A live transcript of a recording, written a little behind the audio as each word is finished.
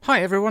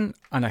Hi everyone,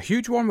 and a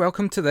huge warm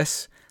welcome to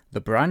this, the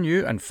brand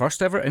new and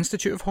first ever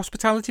Institute of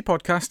Hospitality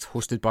podcast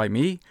hosted by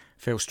me,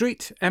 Phil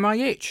Street,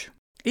 MIH.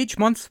 Each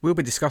month we'll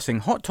be discussing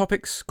hot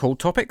topics, cold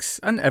topics,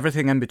 and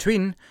everything in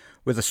between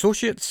with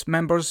associates,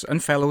 members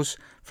and fellows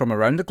from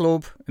around the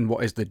globe in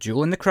what is the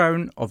jewel in the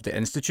crown of the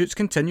Institute's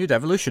continued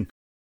evolution.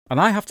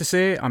 And I have to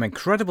say I'm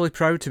incredibly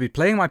proud to be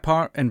playing my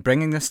part in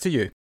bringing this to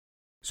you.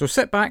 So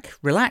sit back,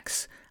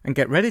 relax, and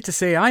get ready to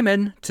say I'm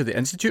in to the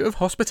Institute of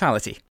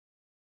Hospitality.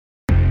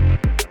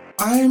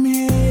 I'm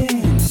in.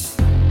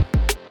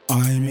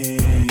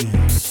 IOH.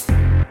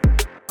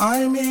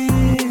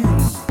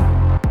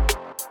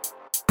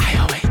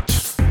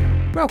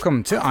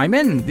 Welcome to I'm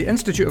In, the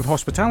Institute of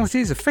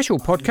Hospitality's official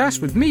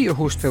podcast with me, your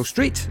host Phil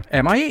Street,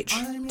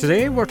 MIH.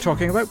 Today we're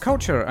talking about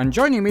culture, and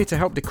joining me to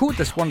help decode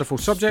this wonderful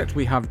subject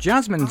we have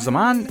Jasmine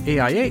Zaman,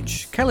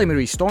 AIH, Kelly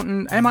Marie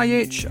Staunton,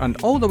 MIH,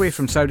 and all the way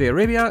from Saudi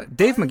Arabia,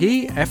 Dave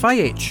McGee,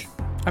 FIH.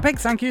 A big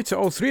thank you to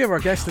all three of our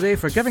guests today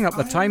for giving up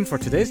their time for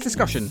today's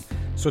discussion.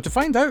 So to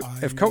find out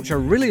if culture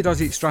really does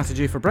eat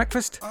strategy for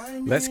breakfast,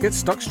 let's get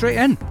stuck straight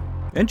in.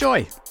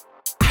 Enjoy!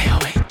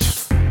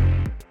 IOH.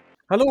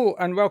 Hello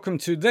and welcome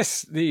to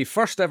this, the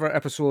first ever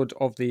episode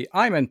of the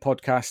I'm In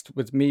podcast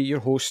with me, your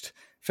host,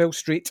 Phil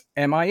Street,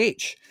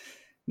 MIH.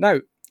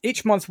 Now,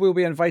 each month we'll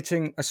be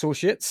inviting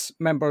associates,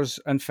 members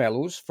and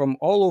fellows from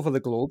all over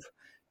the globe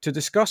to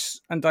discuss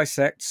and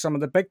dissect some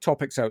of the big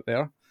topics out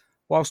there,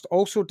 whilst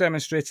also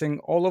demonstrating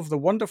all of the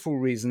wonderful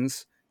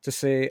reasons to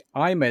say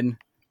I'm in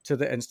to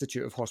the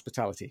Institute of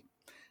Hospitality.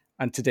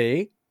 And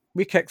today,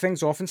 we kick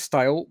things off in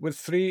style with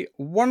three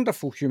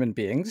wonderful human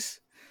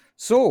beings.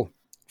 So,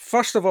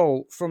 first of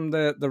all, from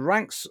the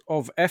ranks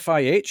of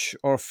FIH,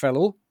 or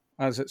Fellow,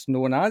 as it's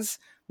known as,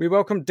 we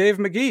welcome Dave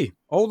McGee,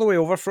 all the way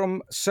over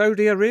from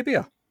Saudi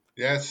Arabia.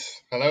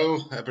 Yes, hello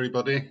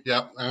everybody.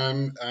 Yeah,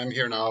 I'm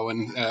here now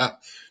in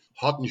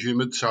hot and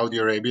humid Saudi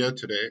Arabia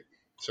today.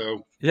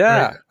 So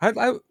yeah,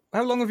 how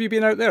long have you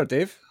been out there,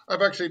 Dave?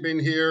 I've actually been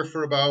here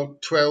for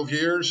about 12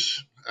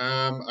 years.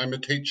 I'm a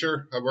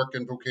teacher. I work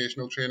in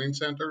vocational training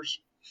centres.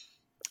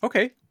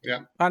 Okay.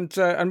 Yeah.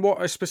 And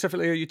what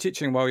specifically are you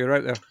teaching while you're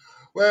out there?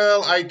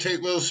 Well,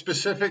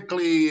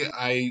 specifically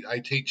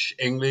I teach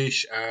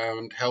English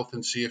and health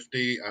and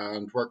safety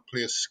and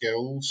workplace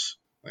skills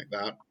like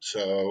that.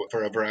 So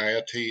for a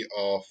variety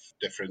of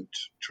different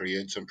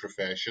trades and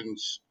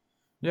professions.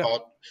 Yeah.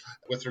 But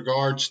with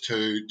regards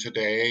to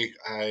today,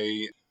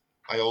 I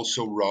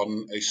also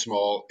run a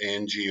small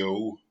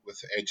NGO with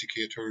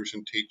educators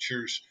and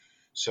teachers.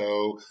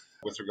 So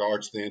with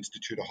regards to the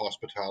Institute of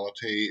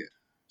Hospitality,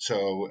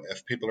 so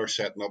if people are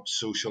setting up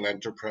social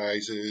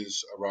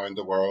enterprises around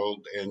the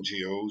world,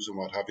 NGOs and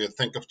what have you,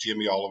 think of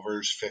Jamie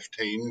Oliver's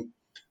 15,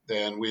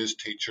 then we as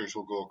teachers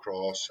will go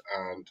across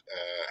and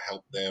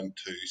help them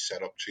to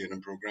set up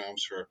training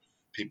programs for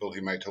people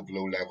who might have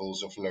low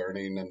levels of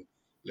learning and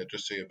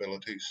literacy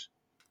abilities.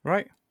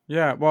 Right.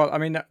 Yeah. Well, I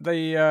mean,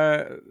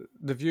 the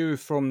view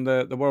from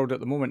the world at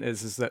the moment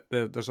is that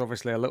there's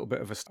obviously a little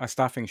bit of a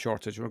staffing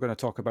shortage. We're going to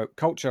talk about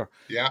culture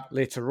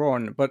later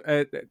on. But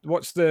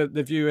what's the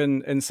view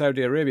in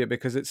Saudi Arabia?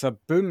 Because it's a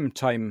boom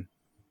time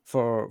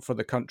for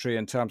the country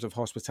in terms of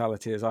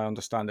hospitality, as I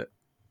understand it.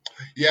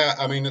 Yeah,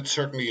 I mean, it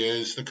certainly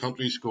is. The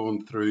country's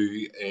going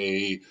through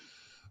a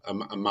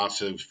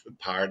massive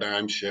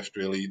paradigm shift,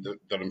 really,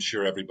 that I'm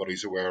sure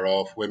everybody's aware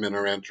of. Women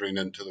are entering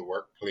into the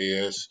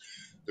workplace.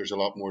 There's a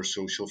lot more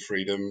social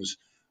freedoms,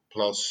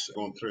 plus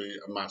going through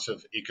a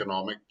massive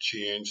economic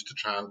change to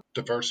try and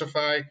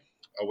diversify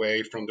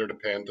away from their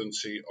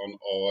dependency on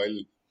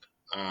oil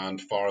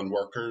and foreign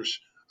workers.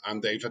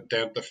 And they've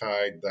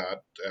identified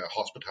that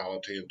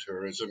hospitality and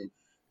tourism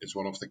is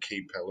one of the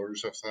key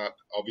pillars of that.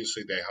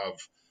 Obviously, they have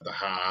the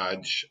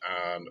Hajj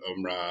and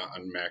Umrah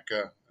and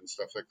Mecca and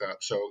stuff like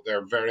that. So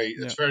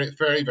it's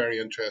very, very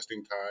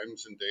interesting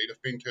times indeed.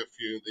 I've been to a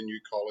few of the new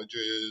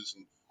colleges,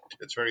 and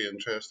it's very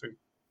interesting.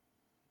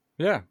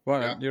 Yeah,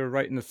 well, you're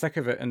right in the thick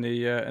of it in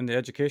the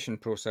education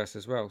process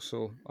as well.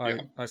 So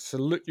I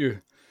salute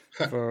you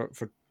for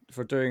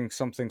doing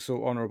something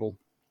so honourable.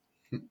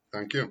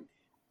 Thank you.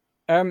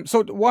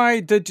 So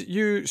why did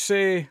you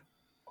say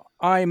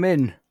I'm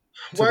in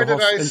to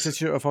the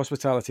Institute of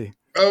Hospitality?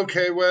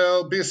 Okay,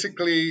 well,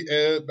 basically,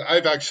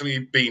 I've actually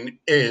been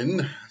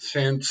in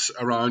since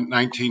around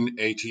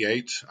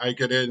 1988.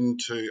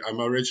 I'm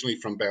originally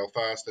from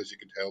Belfast, as you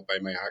can tell by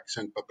my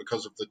accent, but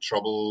because of the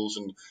Troubles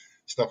and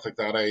stuff like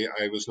that,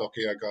 I was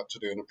lucky I got to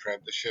do an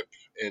apprenticeship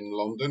in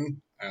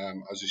London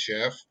as a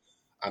chef.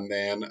 And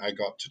then I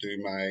got to do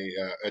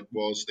it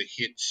was the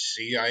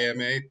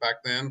HCIMA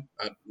back then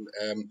at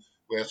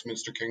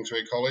Westminster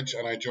Kingsway College,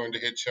 and I joined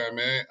the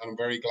HCIMA, and I'm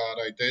very glad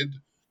I did,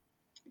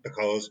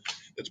 because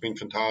it's been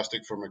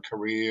fantastic for my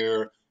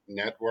career,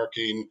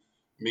 networking,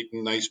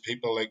 meeting nice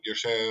people like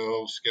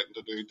yourselves, getting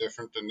to do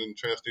different and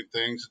interesting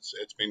things.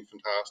 It's been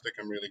fantastic.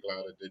 I'm really glad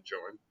I did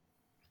join.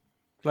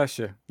 Bless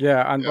you.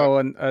 Yeah,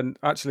 and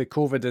actually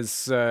COVID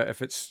is,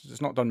 if it's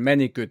not done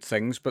many good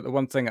things, but the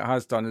one thing it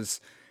has done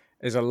is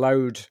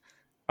allowed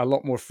a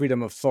lot more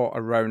freedom of thought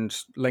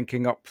around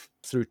linking up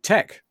through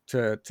tech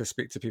to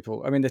speak to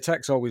people. I mean, the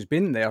tech's always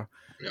been there,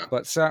 Yeah,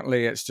 but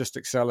certainly it's just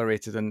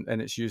accelerated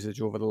in its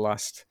usage over the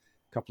last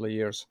couple of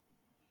years.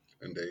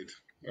 indeed.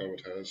 Oh,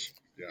 it has.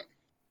 Yeah.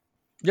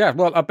 Yeah,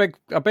 well, a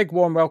big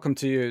warm welcome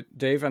to you,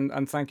 Dave,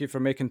 and thank you for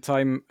making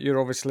time.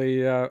 You're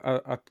obviously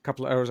a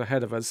couple of hours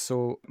ahead of us,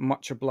 so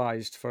much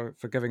obliged for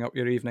giving up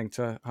your evening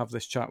to have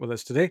this chat with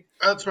us today.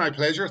 That's my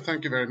pleasure.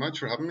 Thank you very much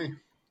for having me.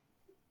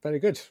 Very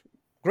good.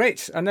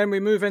 Great. And then we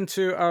move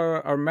into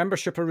our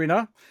membership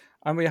arena,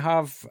 and we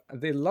have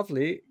the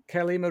lovely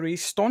Kelly Marie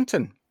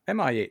Staunton,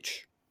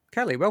 MIH.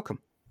 Kelly, welcome.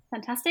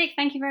 Fantastic.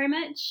 Thank you very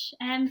much.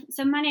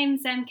 So my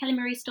name's Kelly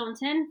Marie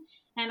Staunton.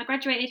 I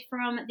graduated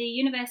from the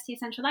University of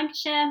Central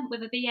Lancashire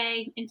with a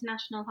BA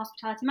International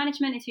Hospitality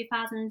Management in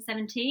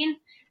 2017.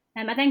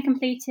 I then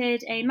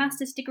completed a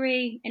master's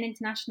degree in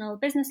International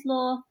Business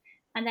Law.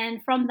 And then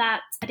from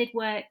that, I did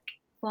work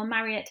for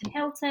Marriott and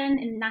Hilton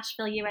in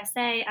Nashville,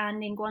 USA,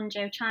 and in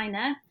Guangzhou,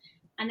 China.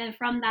 And then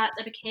from that,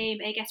 I became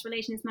a guest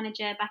relations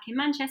manager back in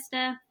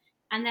Manchester.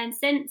 And then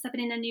since, I've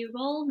been in a new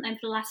role for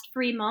the last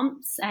 3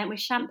 months with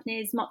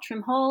Champneys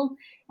Mottram Hall,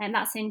 and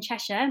that's in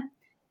Cheshire.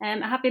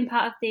 I have been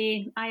part of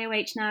the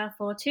IOH now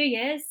for 2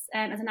 years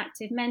as an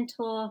active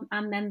mentor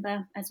and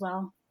member as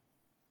well.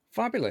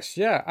 Fabulous,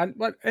 yeah. And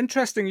what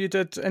interesting, you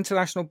did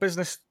international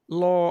business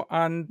law,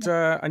 and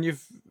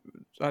you've,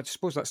 I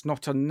suppose that's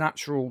not a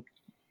natural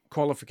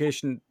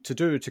qualification to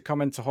do to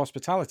come into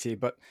hospitality,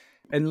 but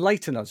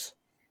enlighten us.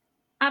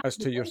 Absolutely. As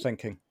to your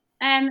thinking.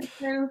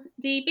 So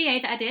the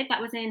BA that I did,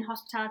 that was in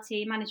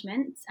hospitality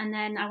management, and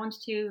then I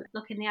wanted to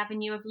look in the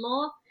avenue of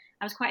law.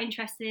 I was quite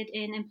interested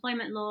in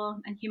employment law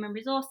and human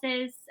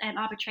resources,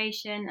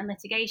 arbitration and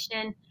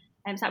litigation.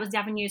 So that was the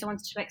avenues I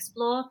wanted to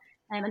explore.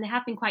 And they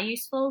have been quite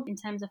useful in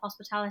terms of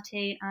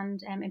hospitality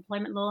and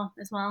employment law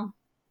as well.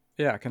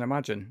 Yeah, I can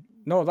imagine.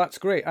 No, that's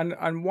great.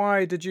 And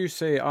why did you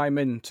say I'm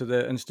into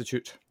the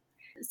Institute?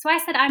 So I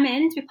said I'm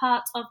in to be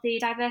part of the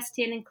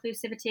diversity and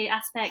inclusivity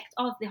aspect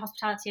of the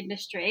hospitality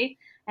industry.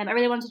 I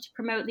really wanted to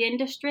promote the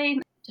industry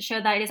to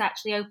show that it is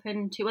actually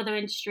open to other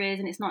industries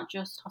and it's not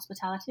just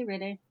hospitality,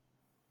 really.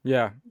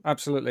 Yeah,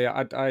 absolutely.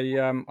 I'm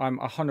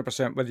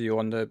 100% with you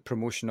on the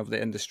promotion of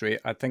the industry.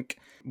 I think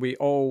we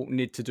all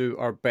need to do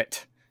our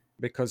bit,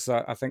 because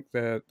I think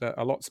a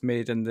lot's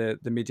made in the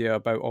media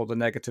about all the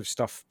negative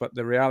stuff. But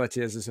the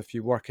reality is if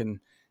you work in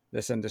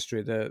this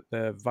industry,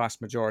 the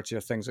vast majority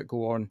of things that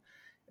go on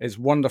is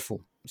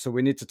wonderful. So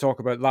we need to talk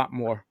about that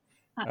more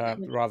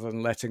rather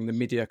than letting the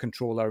media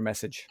control our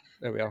message.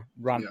 There we are.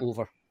 Rant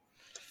over.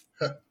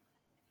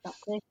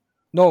 Exactly.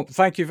 No,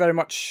 thank you very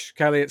much,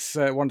 Kelly. It's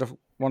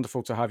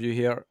wonderful to have you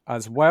here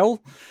as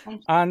well.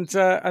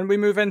 And we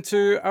move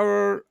into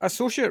our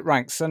associate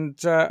ranks, and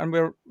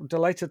we're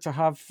delighted to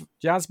have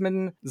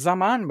Yasmin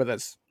Zaman with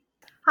us.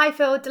 Hi,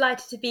 Phil.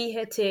 Delighted to be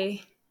here too.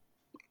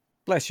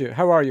 Bless you.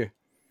 How are you?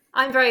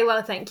 I'm very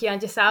well, thank you.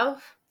 And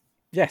yourself?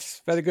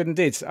 Yes, very good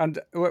indeed. And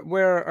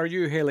where are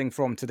you hailing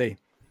from today?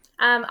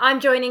 I'm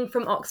joining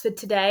from Oxford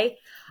today.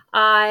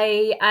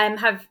 I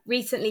have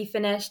recently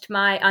finished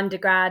my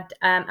undergrad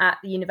at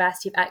the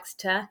University of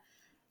Exeter.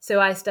 So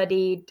I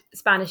studied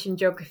Spanish and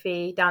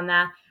geography down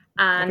there.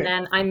 And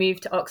then I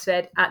moved to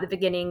Oxford at the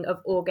beginning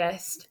of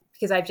August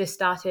because I've just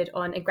started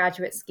on a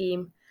graduate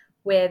scheme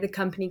with a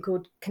company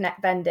called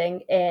Connect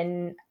Vending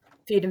in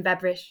food and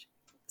beverage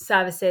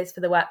services for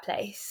the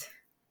workplace.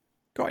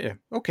 Got you.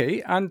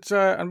 Okay. And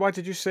why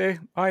did you say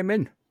I'm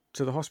in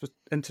to the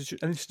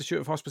Institute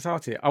of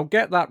Hospitality? I'll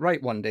get that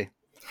right one day.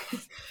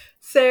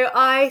 So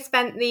I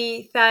spent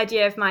the third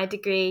year of my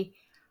degree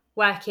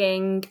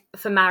working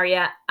for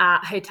Marriott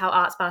at Hotel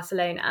Arts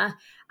Barcelona,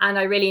 and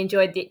I really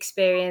enjoyed the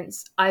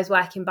experience. I was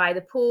working by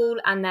the pool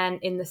and then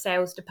in the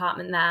sales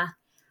department there.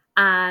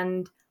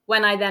 And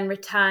when I then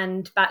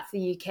returned back to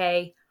the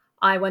UK,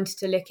 I wanted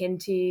to look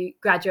into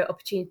graduate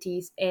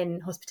opportunities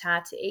in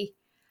hospitality.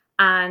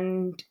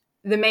 And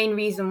the main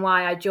reason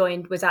why I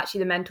joined was actually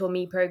the Mentor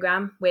Me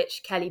program,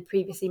 which Kelly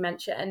previously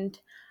mentioned.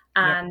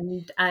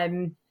 And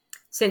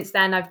since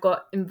then, I've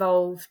got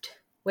involved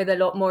with a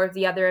lot more of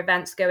the other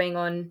events going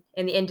on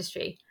in the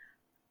industry.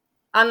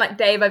 Unlike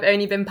Dave, I've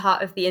only been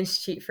part of the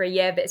Institute for a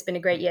year, but it's been a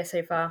great year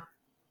so far.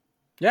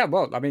 Yeah,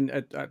 well, I mean,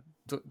 it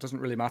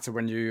doesn't really matter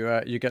when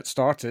you get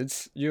started.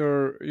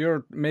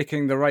 You're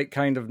making the right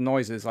kind of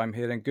noises. I'm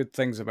hearing good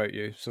things about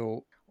you.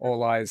 So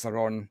all eyes are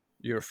on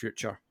your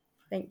future.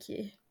 Thank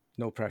you.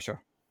 No pressure.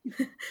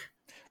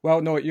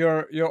 Well, no,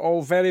 you're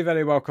all very,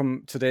 very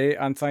welcome today,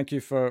 and thank you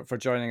for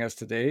joining us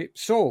today.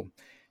 So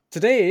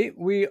today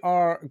we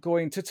are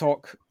going to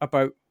talk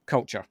about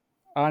culture.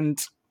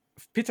 And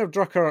Peter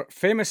Drucker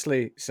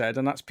famously said,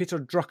 and that's Peter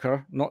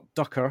Drucker, not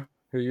Ducker,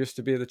 who used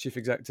to be the chief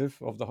executive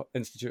of the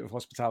Institute of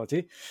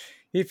Hospitality.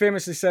 He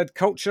famously said,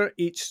 "Culture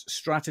eats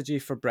strategy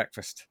for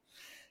breakfast."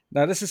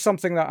 Now, this is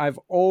something that I've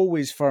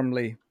always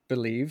firmly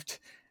believed,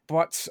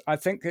 but I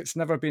think it's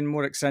never been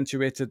more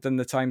accentuated than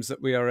the times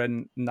that we are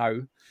in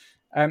now.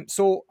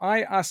 So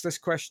I asked this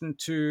question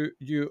to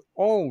you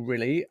all,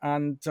 really,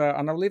 and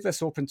I'll leave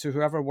this open to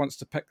whoever wants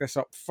to pick this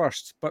up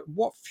first. But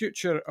what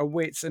future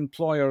awaits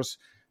employers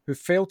who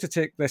fail to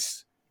take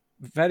this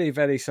very,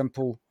 very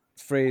simple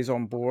phrase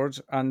on board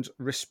and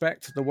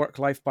respect the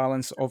work-life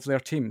balance of their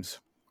teams?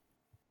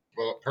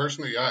 Well,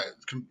 personally,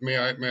 may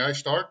I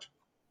start?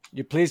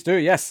 You please do,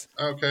 yes.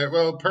 Okay.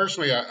 Well,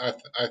 personally, I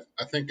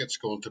think it's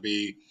going to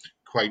be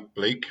quite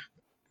bleak.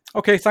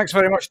 Okay, thanks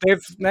very much, Dave.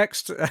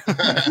 Next.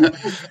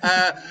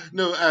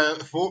 No,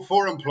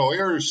 for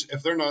employers,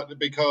 if they're not,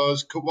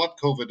 because what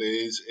COVID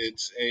is,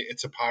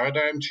 it's a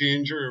paradigm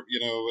changer.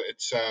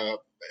 It's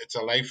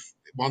a life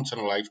once in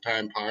a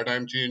lifetime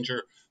paradigm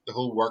changer. The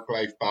whole work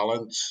life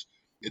balance,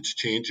 it's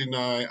changing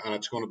now, and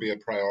it's going to be a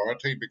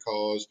priority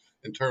because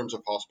in terms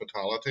of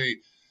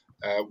hospitality,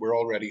 we're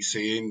already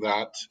seeing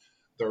that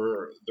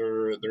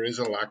there is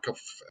a lack of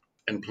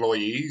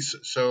employees.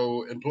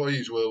 So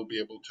employees will be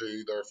able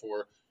to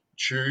therefore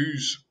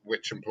choose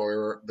which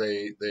employer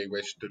they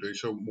wish to do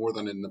so more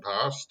than in the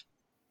past.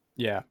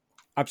 Yeah,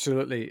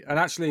 absolutely. And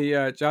actually,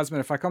 Jasmine,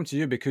 if I come to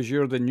you because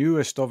you're the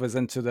newest of us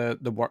into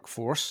the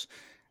workforce,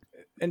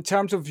 in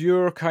terms of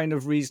your kind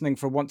of reasoning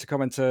for want to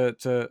come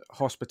into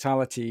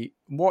hospitality,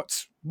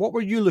 what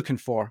were you looking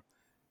for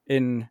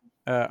in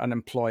an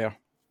employer?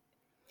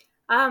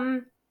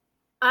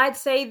 I'd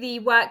say the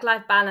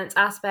work-life balance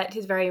aspect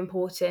is very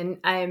important.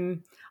 I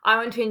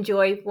want to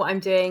enjoy what I'm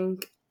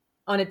doing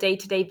on a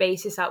day-to-day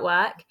basis at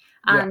work,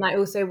 and I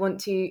also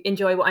want to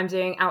enjoy what I'm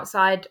doing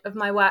outside of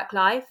my work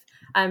life,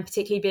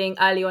 particularly being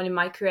early on in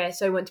my career.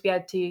 So I want to be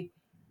able to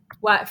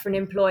work for an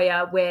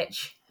employer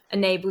which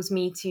enables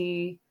me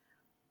to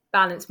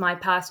balance my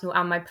personal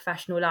and my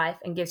professional life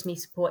and gives me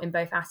support in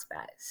both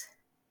aspects.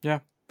 Yeah.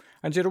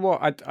 And you know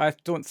what? I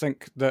don't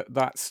think that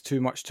that's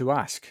too much to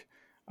ask.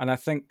 And I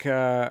think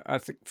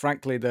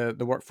frankly,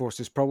 the workforce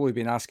has probably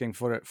been asking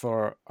for it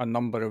for a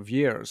number of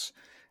years.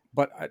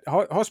 But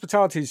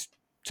hospitality's,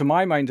 to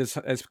my mind,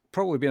 has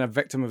probably been a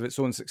victim of its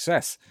own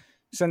success.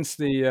 Since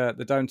the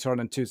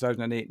downturn in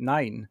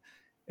 2008-9,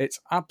 it's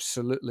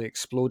absolutely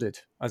exploded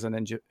as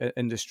an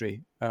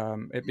industry.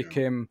 It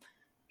became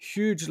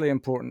hugely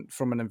important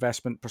from an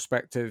investment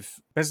perspective.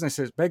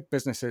 Big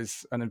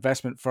businesses and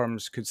investment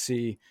firms could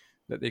see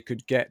that they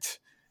could get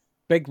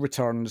big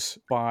returns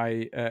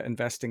by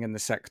investing in the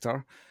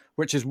sector,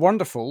 which is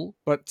wonderful.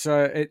 But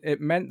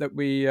it meant that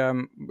we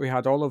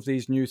had all of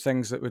these new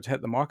things that would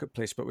hit the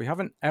marketplace, but we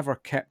haven't ever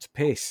kept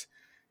pace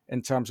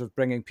in terms of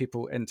bringing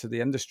people into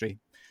the industry.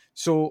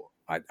 So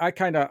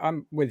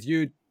I'm with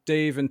you,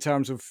 Dave, in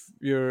terms of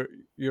your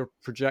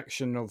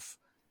projection of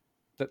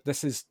that.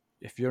 This is,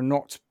 if you're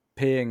not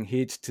paying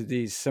heed to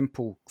these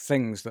simple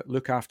things that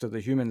look after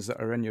the humans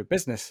that are in your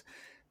business,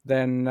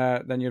 then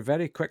you're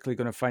very quickly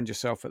going to find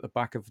yourself at the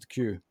back of the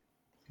queue.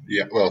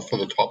 Yeah, well, for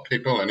the top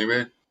people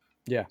anyway.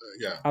 Yeah,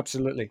 yeah,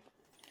 absolutely.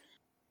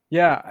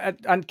 Yeah,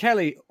 and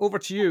Kelly, over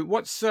to you.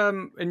 What's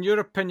in your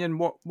opinion,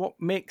 what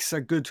makes a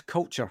good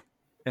culture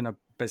in a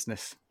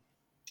business?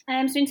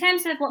 So in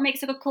terms of what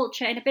makes a good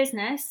culture in a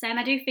business,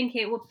 I do think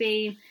it would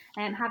be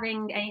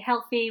having a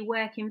healthy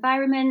work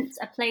environment,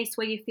 a place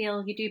where you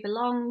feel you do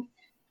belong.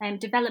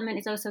 Development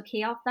is also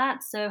key of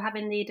that. So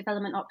having the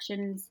development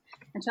options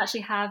and to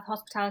actually have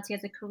hospitality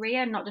as a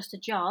career, not just a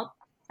job.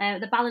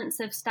 The balance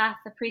of staff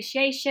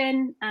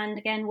appreciation and,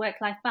 again,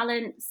 work-life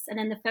balance, and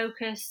then the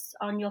focus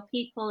on your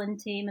people and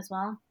team as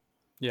well.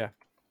 Yeah,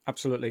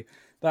 absolutely.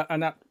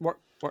 That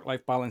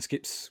work-life balance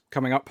keeps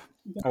coming up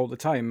all the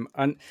time.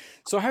 And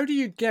so how do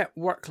you get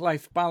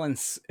work-life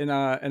balance in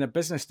a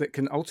business that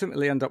can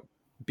ultimately end up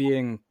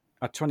being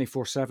a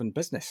 24/7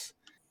 business?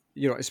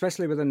 You know,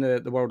 especially within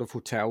the world of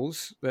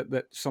hotels,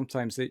 that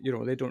sometimes they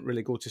don't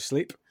really go to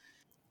sleep.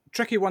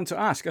 Tricky one to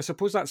ask. I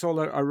suppose that's all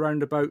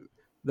around about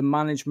the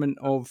management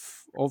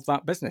of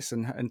that business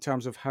and in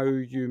terms of how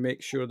you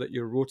make sure that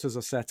your rotas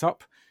are set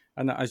up.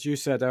 And as you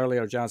said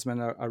earlier, Jasmine,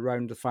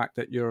 around the fact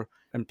that your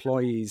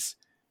employees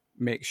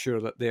make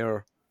sure that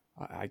they're,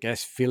 I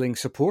guess, feeling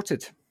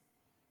supported.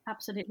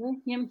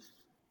 Absolutely.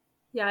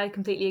 Yeah, I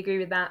completely agree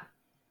with that.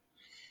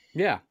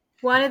 Yeah.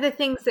 One of the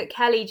things that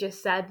Kelly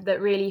just said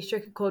that really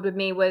struck a chord with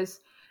me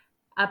was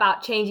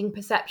about changing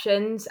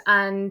perceptions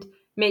and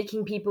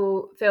making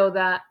people feel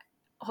that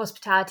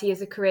hospitality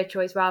is a career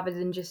choice rather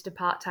than just a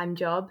part-time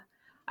job.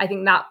 I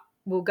think that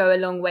will go a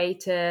long way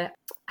to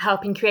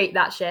helping create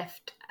that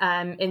shift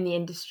in the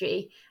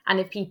industry. And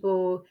if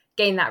people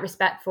gain that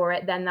respect for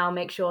it, then they'll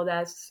make sure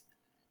there's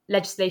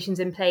legislations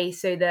in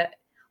place so that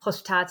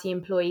hospitality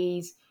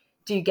employees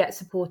do get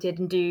supported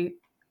and do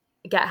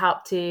get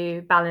help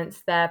to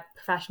balance their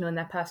professional and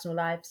their personal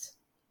lives.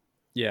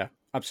 Yeah,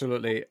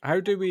 absolutely.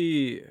 How do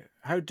we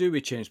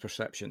change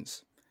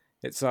perceptions?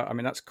 It's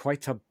that's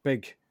quite a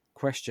big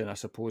question, I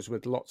suppose,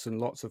 with lots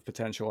and lots of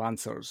potential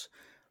answers.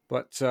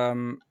 But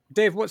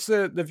Dave, what's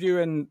the view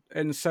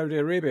in Saudi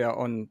Arabia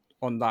on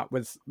that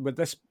with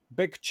this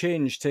big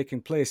change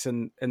taking place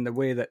in the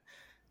way that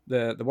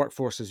the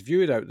workforce is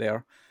viewed out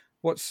there?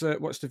 What's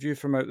the view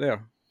from out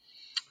there?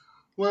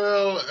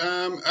 Well,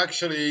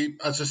 actually,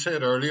 as I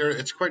said earlier,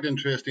 it's quite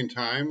interesting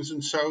times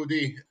in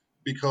Saudi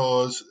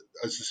because,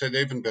 as I said,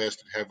 they've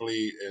invested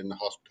heavily in the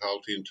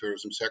hospitality and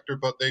tourism sector,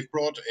 but they've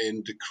brought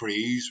in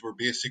decrees where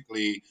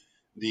basically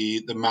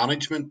The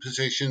management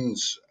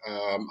positions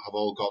have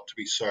all got to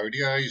be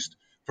Saudiized.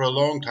 For a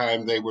long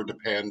time, they were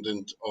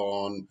dependent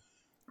on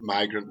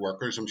migrant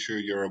workers. I'm sure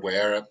you're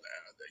aware,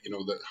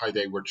 how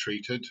they were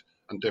treated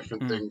and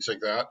different Mm. things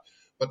like that.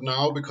 But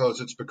now,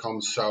 because it's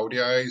become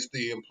Saudiized,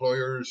 the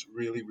employers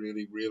really,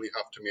 really, really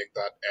have to make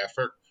that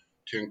effort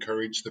to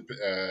encourage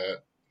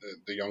the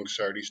young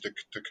Saudis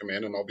to come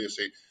in, and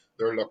obviously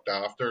they're looked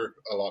after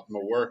a lot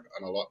more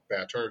and a lot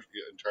better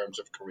in terms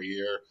of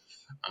career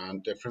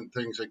and different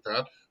things like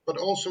that. But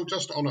also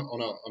just on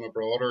a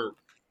broader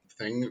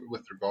thing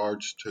with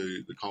regards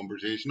to the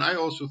conversation, I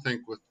also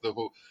think with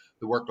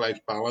the work life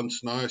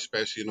balance now,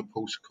 especially in a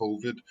post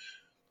COVID,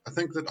 I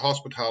think that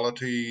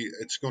hospitality,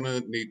 it's going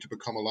to need to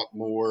become a lot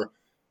more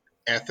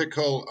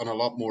ethical and a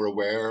lot more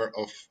aware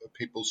of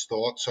people's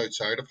thoughts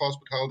outside of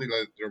hospitality,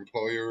 like their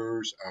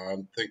employers,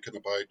 and thinking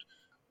about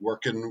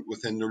working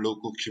within their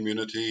local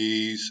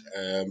communities,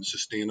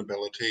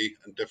 sustainability,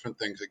 and different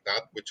things like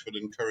that, which would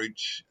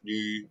encourage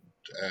new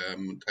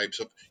types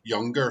of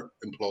younger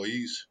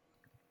employees.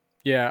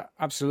 Yeah,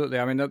 absolutely.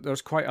 I mean,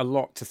 there's quite a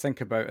lot to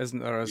think about, isn't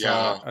there,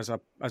 Yeah, as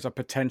a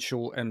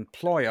potential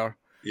employer?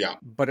 yeah,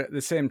 But at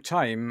the same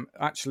time,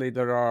 actually,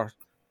 there are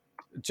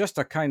just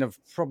a kind of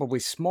probably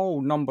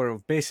small number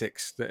of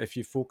basics that if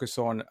you focus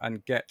on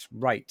and get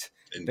right,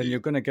 then indeed. you're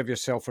going to give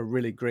yourself a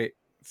really great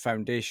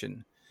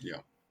foundation. Yeah,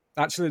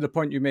 Actually, the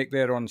point you make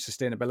there on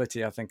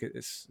sustainability, I think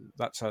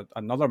that's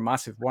another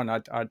massive one.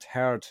 I'd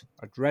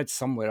read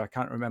somewhere, I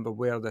can't remember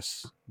where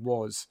this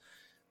was,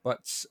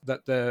 but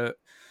that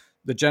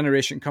the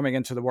generation coming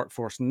into the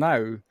workforce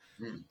now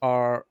mm,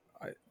 are,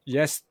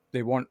 yes,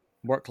 they want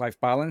work-life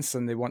balance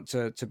and they want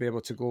to be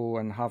able to go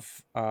and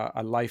have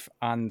a life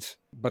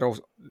but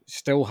also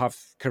still have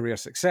career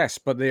success,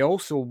 but they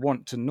also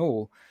want to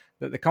know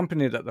that the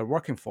company that they're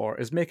working for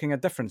is making a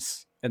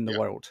difference in the yeah,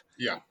 world.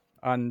 yeah.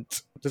 And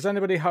does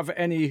anybody have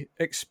any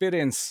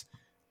experience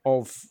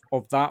of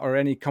that, or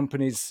any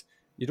companies?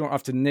 You don't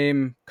have to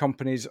name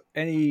companies.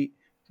 Any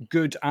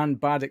good and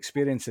bad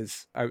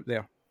experiences out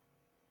there?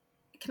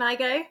 Can I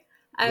go?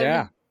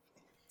 Yeah.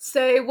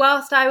 So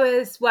whilst I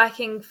was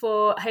working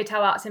for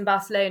Hotel Arts in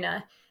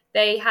Barcelona,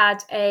 they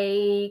had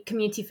a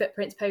community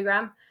footprints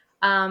program,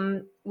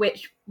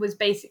 which was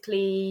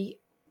basically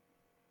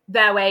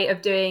their way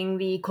of doing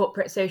the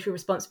corporate social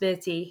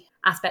responsibility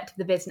aspect of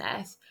the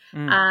business.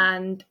 Mm.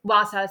 And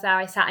whilst I was there,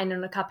 I sat in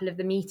on a couple of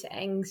the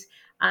meetings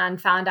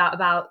and found out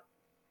about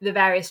the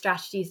various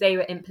strategies they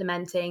were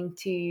implementing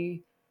to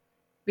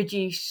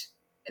reduce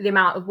the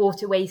amount of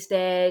water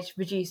wastage,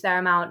 reduce their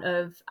amount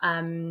of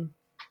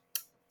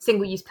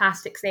single-use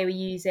plastics they were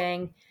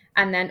using,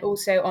 and then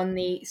also on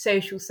the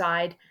social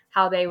side,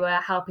 how they were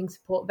helping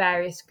support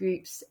various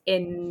groups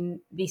in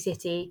the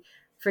city.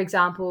 For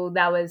example,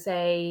 there was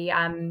a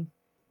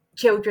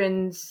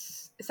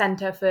children's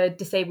centre for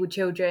disabled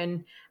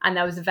children, and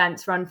there was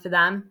events run for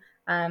them.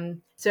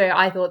 So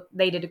I thought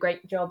they did a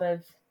great job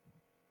of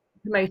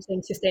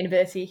promoting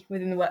sustainability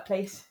within the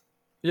workplace.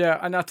 Yeah,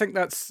 and I think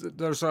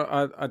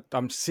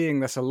I'm seeing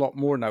this a lot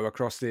more now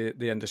across the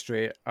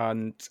industry,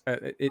 and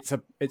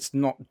it's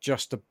not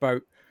just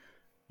about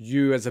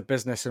you as a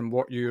business and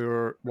what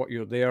you're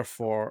there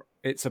for.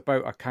 It's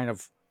about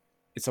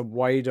it's a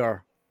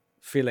wider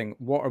feeling.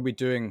 What are we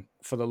doing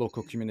for the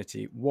local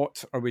community?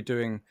 What are we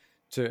doing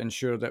to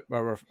ensure that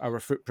our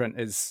footprint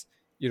is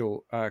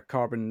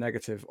carbon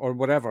negative or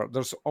whatever?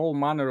 There's all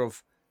manner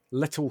of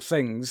little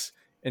things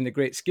in the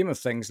great scheme of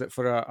things that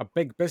for a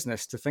big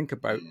business to think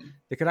about, Mm.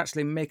 they can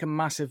actually make a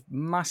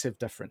massive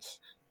difference.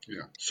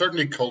 Yeah,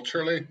 certainly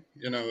culturally,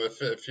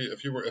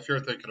 if you're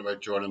thinking about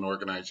joining an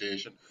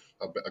organization,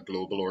 a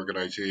global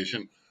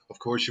organization, of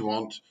course you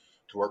want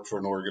to work for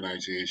an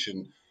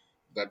organization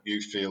that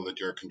you feel that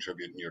you're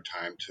contributing your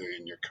time to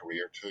and your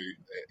career to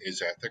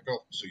is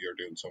ethical. So you're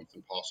doing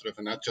something positive,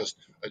 and that just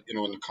in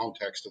the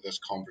context of this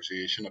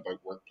conversation about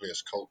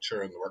workplace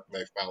culture and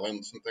work-life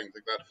balance and things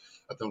like that,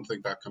 I don't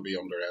think that can be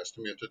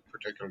underestimated,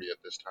 particularly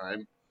at this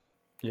time.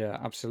 Yeah,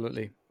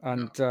 absolutely. Yeah,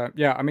 And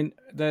I mean,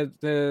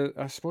 the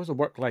I suppose the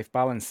work-life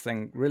balance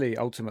thing really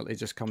ultimately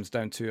just comes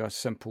down to a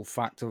simple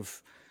fact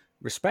of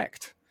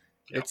respect.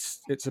 yeah,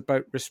 It's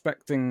about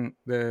respecting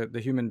the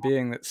human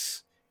being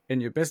that's in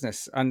your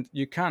business, and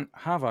you can't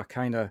have a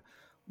kind of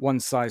one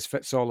size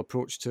fits all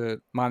approach to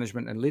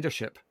management and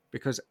leadership,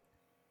 because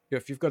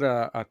if you've got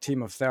a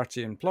team of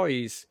 30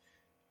 employees,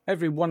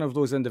 every one of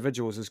those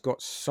individuals has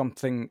got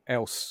something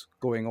else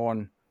going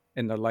on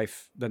in their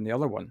life than the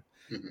other one.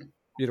 hmm,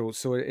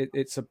 So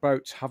it's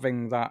about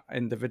having that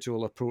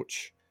individual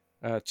approach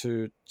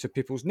to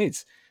people's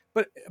needs.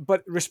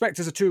 But respect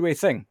is a two-way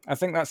thing. I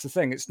think that's the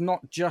thing. It's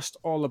not just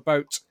all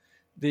about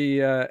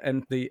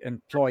the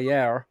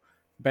employer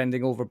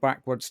bending over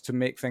backwards to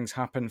make things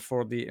happen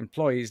for the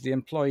employees. The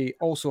employee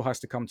also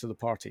has to come to the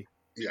party.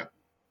 yeah,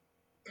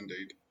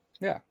 indeed.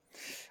 Yeah.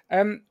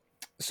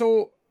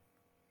 So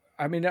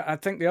I mean, I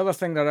think the other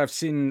thing that I've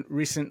seen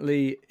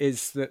recently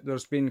is that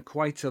there's been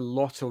quite a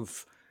lot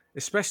of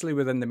especially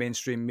within the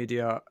mainstream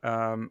media.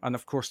 And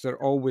of course,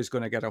 they're always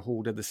going to get a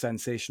hold of the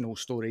sensational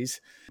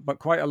stories, but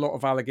quite a lot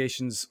of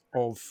allegations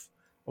of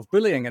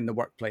bullying in the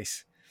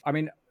workplace. I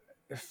mean,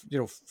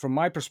 from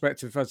my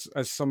perspective,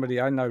 as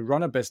somebody, I now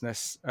run a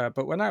business,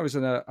 but when I was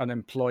an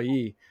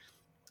employee,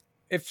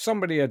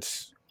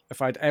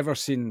 if I'd ever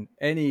seen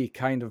any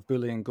kind of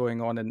bullying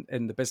going on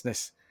in the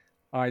business,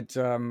 I'd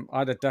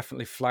have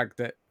definitely flagged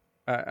it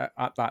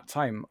at that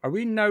time. Are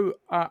we now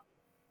at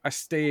a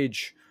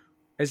stage?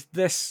 Is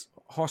this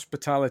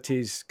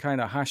hospitality's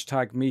kind of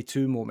hashtag Me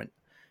Too moment?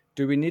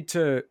 Do we need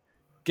to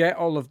get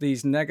all of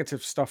these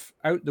negative stuff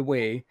out the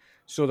way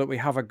so that we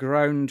have a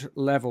ground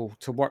level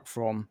to work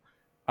from,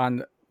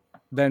 and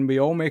then we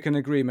all make an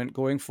agreement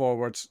going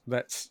forwards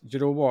that, you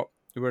know what,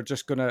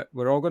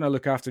 we're all gonna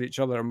look after each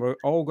other, and we're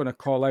all gonna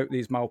call out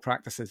these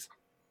malpractices?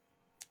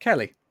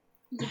 Kelly.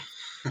 Yeah.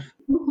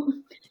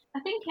 I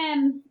think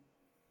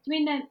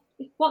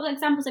what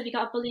examples have you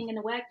got of bullying in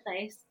the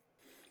workplace?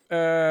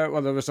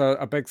 Well, there was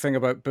a big thing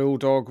about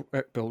Brewdog,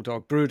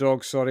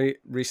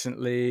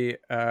 recently,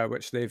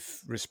 which they've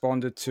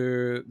responded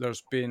to.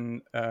 There's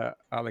been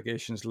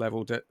allegations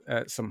levelled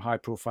at some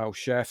high-profile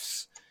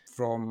chefs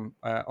from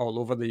all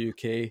over the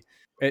UK.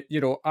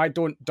 I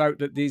don't doubt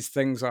that these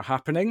things are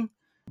happening,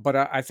 but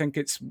I think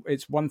it's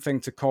one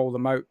thing to call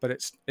them out, but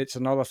it's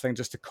another thing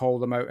just to call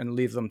them out and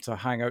leave them to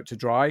hang out to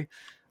dry.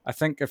 I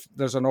think if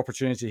there's an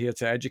opportunity here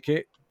to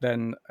educate,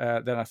 then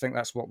I think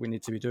that's what we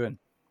need to be doing.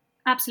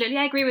 Absolutely,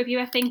 I agree with you.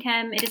 I think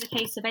it is a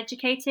case of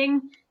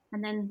educating,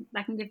 and then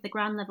I can give the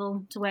ground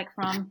level to work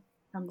from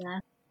there.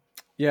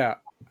 Yeah,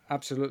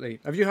 absolutely.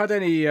 Have you had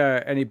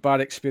any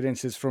bad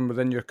experiences from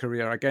within your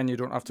career? Again, you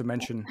don't have to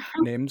mention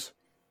names.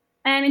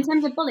 In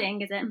terms of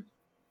bullying, is it?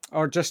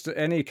 Or just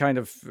any kind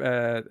of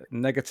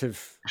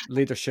negative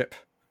leadership?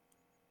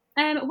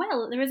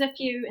 Well, there is a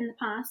few in the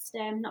past,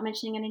 not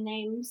mentioning any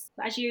names,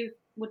 but as you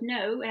would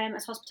know,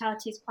 as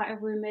hospitality is quite a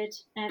rumoured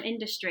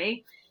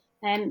industry,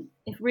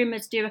 if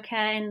rumours do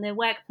occur in the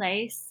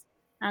workplace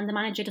and the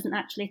manager doesn't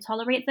actually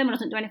tolerate them or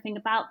doesn't do anything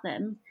about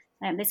them,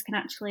 this can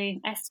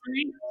actually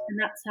escalate, and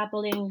that's how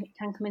bullying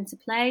can come into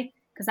play,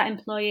 because that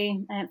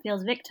employee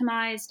feels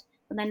victimised,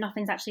 but then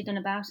nothing's actually done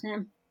about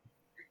it.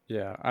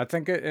 Yeah, I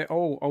think it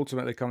all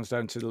ultimately comes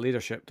down to the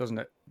leadership, doesn't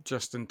it?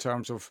 Just in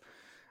terms of,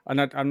 and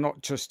I'm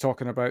not just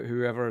talking about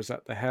whoever is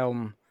at the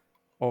helm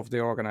of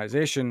the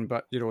organization,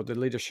 but the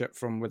leadership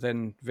from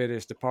within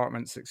various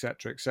departments,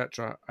 etc.,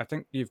 etc. I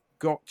think you've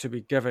got to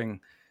be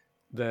giving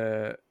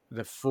the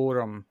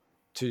forum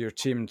to your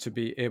team to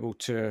be able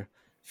to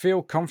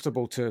feel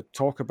comfortable to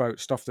talk about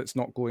stuff that's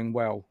not going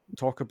well,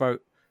 talk about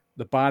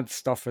the bad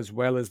stuff as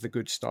well as the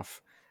good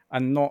stuff,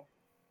 and not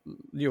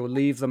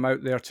leave them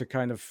out there to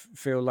kind of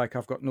feel like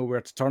I've got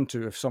nowhere to turn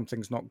to if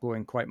something's not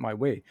going quite my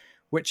way,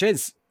 which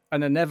is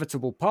an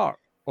inevitable part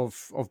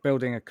of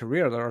building a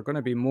career. There are going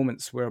to be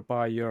moments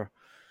whereby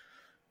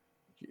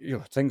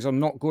things are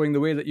not going the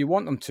way that you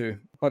want them to.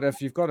 But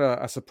if you've got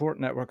a support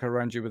network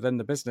around you within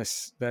the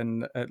business,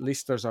 then at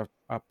least there's a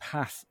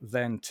path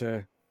then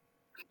to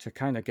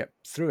kind of get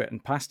through it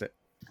and past it.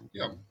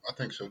 Yeah, I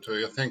think so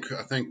too. I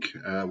think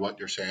what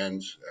you're saying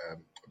is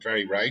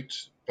very right,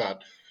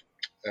 but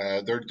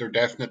they're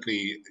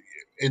definitely,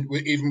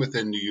 even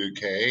within the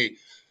UK,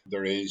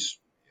 there is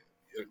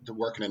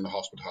working in the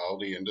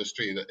hospitality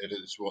industry, that it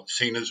is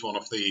seen as one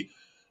of the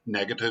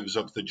negatives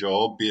of the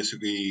job,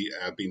 basically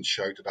being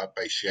shouted at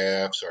by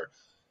chefs, or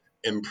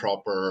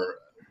improper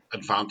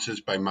advances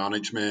by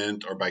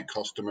management or by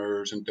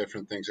customers and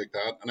different things like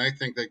that. And I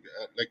think that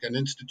like an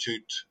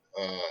institute,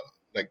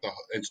 like the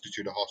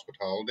Institute of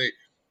Hospitality,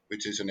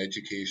 which is an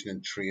education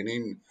and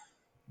training,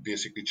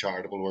 basically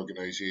charitable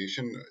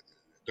organization,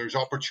 there's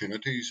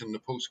opportunities in the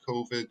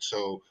post-COVID.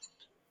 So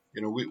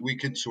we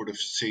could sort of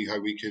see how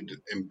we could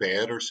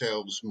embed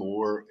ourselves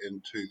more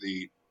into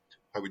the,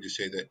 how would you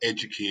say, the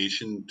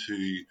education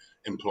to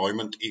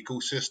employment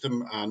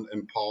ecosystem, and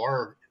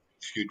empower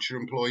future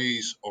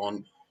employees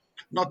on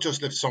not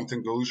just if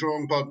something goes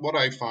wrong, but what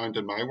I found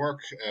in my work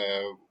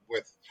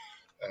with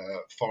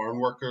foreign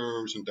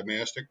workers and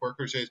domestic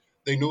workers is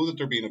they know that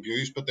they're being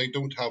abused, but they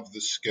don't have the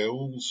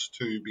skills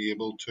to be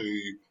able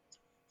to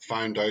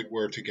find out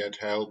where to get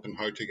help and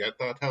how to get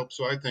that help.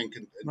 So I think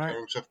in Right.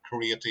 terms of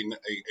creating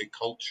a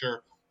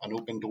culture, an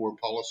open door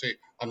policy,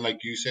 and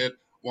like you said,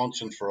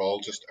 once and for all,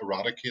 just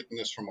eradicating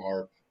this from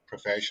our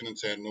profession and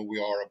saying, no, we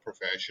are a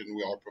profession,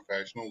 we are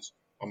professionals,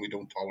 and we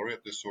don't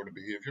tolerate this sort of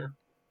behavior.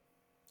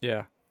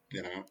 Yeah.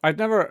 I've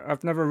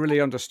never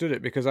really understood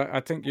it, because I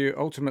think you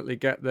ultimately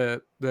get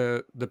the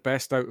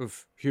best out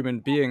of human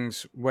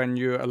beings when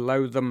you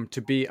allow them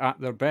to be at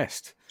their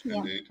best.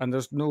 Yeah. And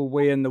there's no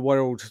way in the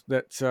world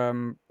that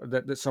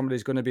that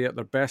somebody's going to be at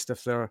their best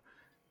if they're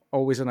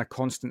always in a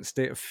constant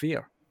state of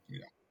fear.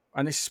 Yeah.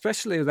 And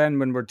especially then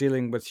when we're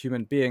dealing with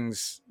human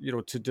beings,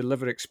 to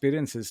deliver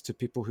experiences to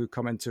people who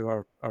come into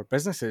our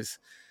businesses,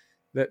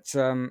 that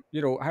how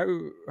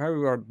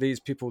are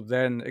these people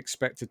then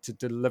expected to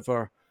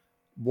deliver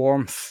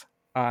warmth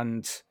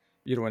and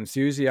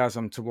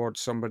enthusiasm towards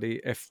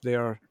somebody if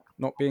they're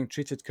not being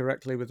treated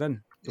correctly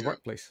within the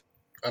workplace.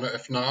 And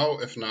if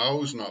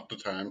now's not the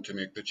time to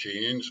make the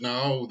change,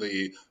 now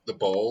the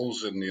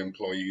ball's in the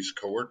employees'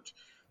 court.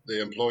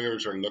 The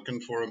employers are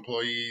looking for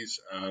employees,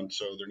 and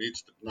so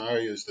now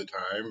is the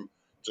time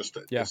just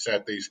to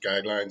set these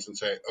guidelines and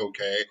say,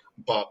 okay,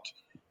 but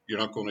you're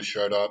not going to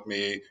shout at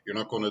me. You're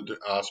not going to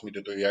ask me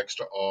to do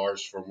extra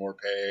hours for more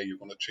pay. You're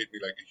going to treat me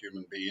like a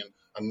human being.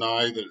 And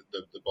now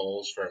the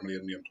ball's firmly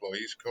in the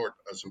employees' court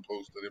as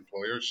opposed to the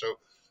employers. So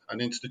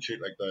an institute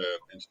like the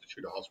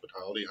Institute of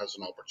Hospitality has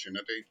an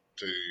opportunity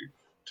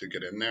to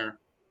get in there.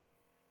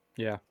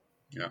 Yeah.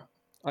 Yeah.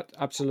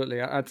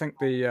 Absolutely. I think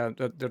they're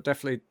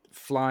definitely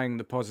flying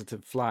the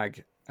positive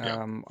flag.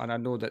 Yeah. And I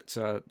know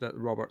that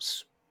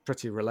Robert's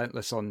pretty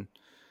relentless on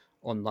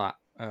that.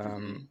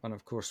 And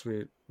of course,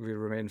 we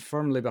remain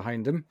firmly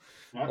behind him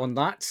on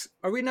that.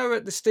 Are we now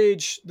at the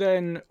stage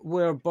then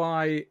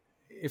whereby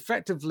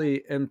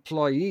effectively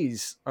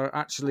employees are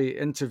actually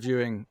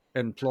interviewing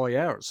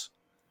employers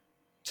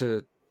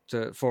for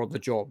the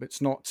job?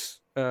 It's not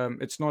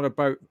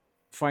about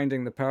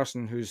finding the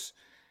person whose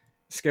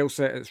skill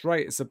set is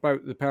right. It's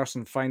about the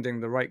person finding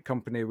the right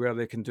company where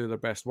they can do their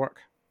best work.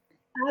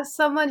 As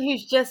someone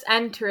who's just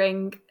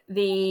entering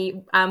the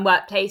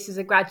workplace as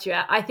a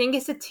graduate, I think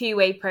it's a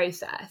two-way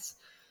process.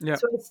 Yeah.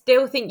 So I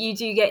still think you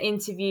do get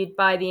interviewed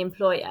by the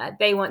employer.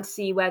 They want to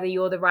see whether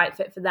you're the right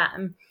fit for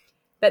them.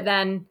 But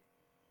then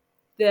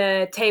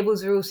the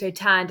tables are also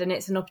turned, and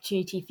it's an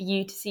opportunity for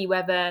you to see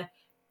whether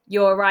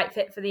you're a right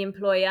fit for the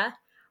employer.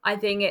 I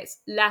think it's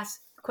less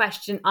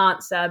question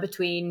answer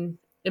between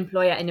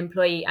employer and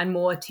employee and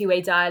more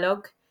two-way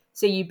dialogue.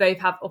 So you both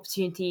have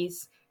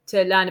opportunities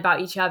to learn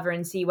about each other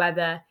and see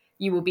whether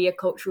you will be a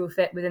cultural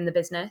fit within the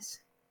business.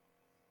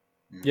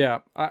 Yeah,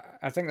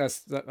 I think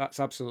that's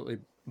absolutely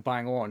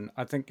bang on.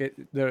 I think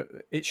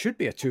it should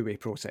be a two-way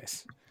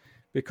process,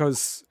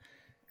 because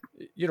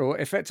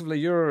effectively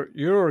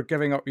you're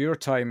giving up your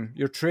time,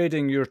 you're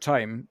trading your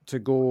time to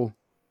go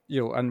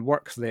and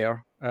work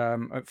there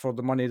for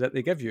the money that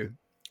they give you.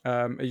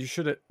 You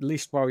should, at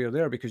least while you're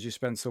there, because you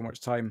spend so much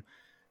time,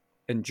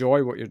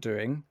 enjoy what you're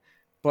doing.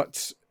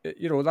 But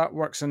that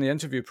works in the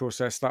interview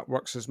process. That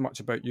works as much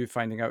about you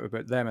finding out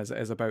about them as it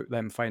is about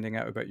them finding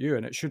out about you,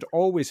 and it should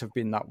always have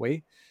been that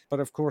way.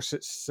 But of course,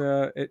 it's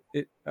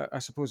I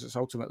suppose it's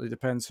ultimately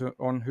depends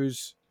on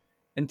who's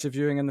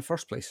interviewing in the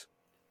first place.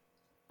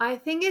 I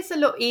think it's a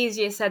lot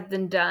easier said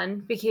than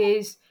done,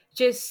 because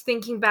just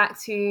thinking back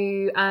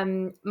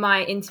to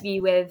my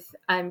interview with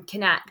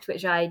Connect,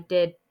 which I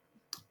did,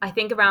 I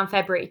think around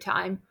February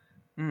time.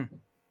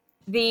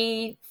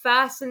 The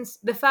first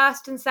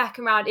and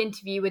second round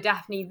interview were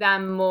definitely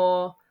them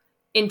more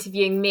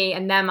interviewing me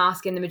and them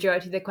asking the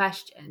majority of the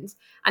questions.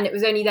 And it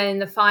was only then in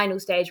the final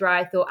stage where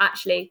I thought,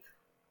 actually,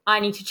 I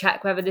need to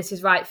check whether this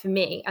is right for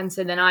me. And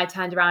so then I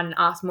turned around and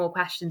asked more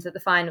questions at the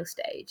final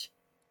stage.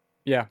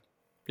 Yeah,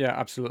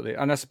 absolutely.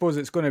 And I suppose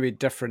it's going to be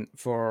different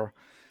for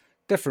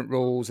different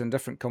roles in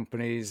different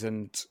companies.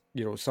 And,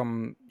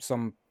 some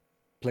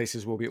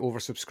places will be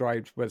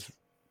oversubscribed with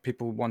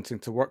people wanting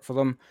to work for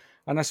them.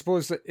 And I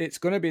suppose that it's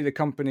going to be the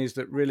companies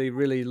that really,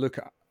 really look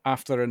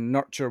after and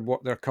nurture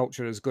what their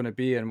culture is going to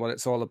be and what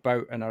it's all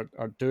about, and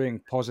are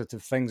doing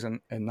positive things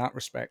in that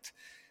respect,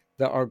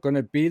 that are going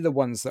to be the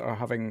ones that are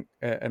having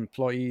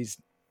employees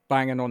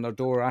banging on their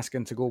door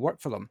asking to go work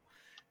for them.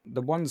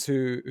 The ones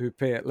who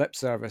pay it lip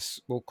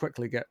service will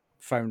quickly get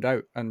found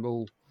out and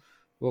will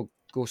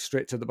go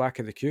straight to the back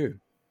of the queue,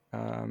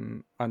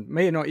 and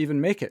may not even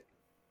make it.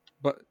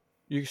 But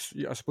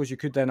I suppose you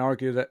could then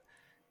argue that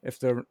if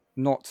they're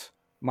not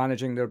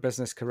managing their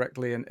business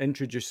correctly and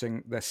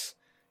introducing this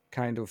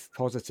kind of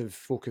positive,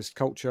 focused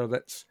culture,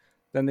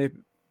 then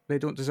they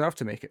don't deserve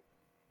to make it.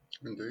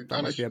 Indeed.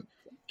 That might be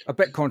a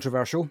bit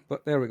controversial,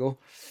 but there we go.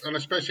 And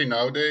especially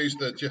nowadays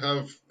that you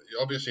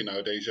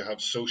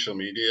have social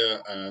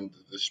media and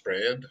the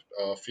spread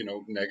of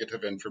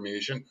negative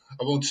information.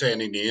 I won't say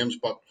any names,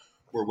 but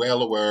we're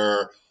well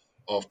aware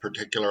of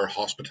particular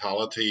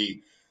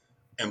hospitality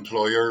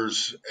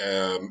employers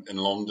in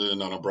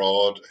London and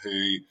abroad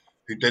who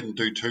didn't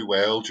do too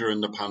well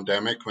during the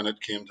pandemic when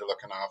it came to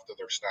looking after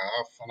their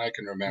staff. And I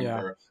can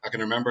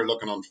remember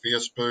looking on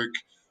Facebook,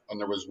 and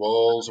there was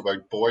walls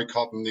about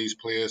boycotting these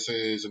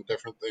places and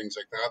different things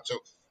like that. So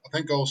I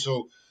think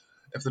also,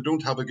 if they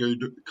don't have a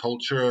good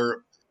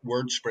culture,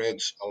 word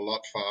spreads a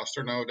lot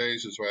faster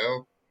nowadays as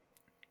well.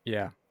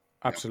 Yeah,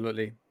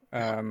 absolutely.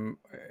 Yeah.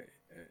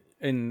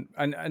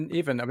 And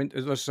even, I mean,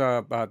 there's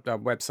a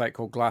website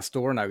called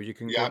Glassdoor now. You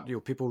can go,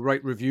 people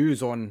write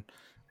reviews on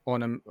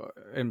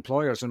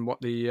employers and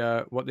what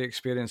the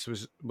experience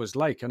was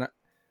like. And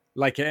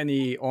like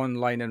any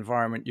online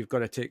environment, you've got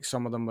to take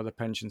some of them with a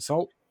pinch of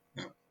salt.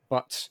 Yeah.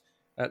 But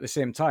at the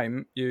same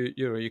time,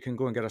 you can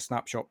go and get a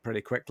snapshot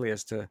pretty quickly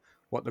as to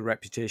what the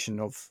reputation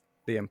of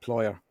the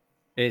employer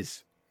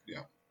is.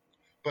 Yeah,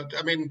 but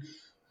I mean,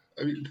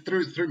 I mean,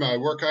 through my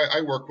work,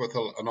 I work with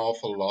an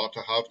awful lot.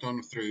 I have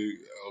done through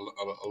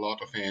a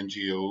lot of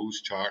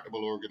NGOs,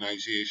 charitable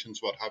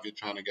organisations, what have you,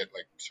 trying to get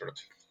like sort of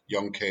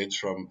young kids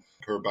from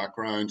poor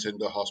backgrounds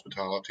into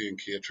hospitality and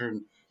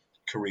catering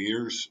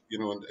careers,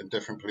 in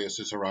different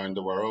places around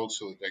the world,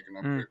 so that they can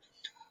Mm. upgrade.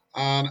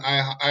 And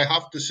I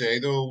have to say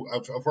though,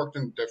 I've worked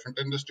in different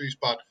industries,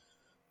 but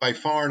by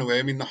far and away,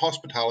 I mean, the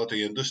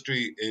hospitality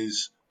industry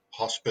is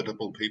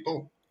hospitable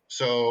people.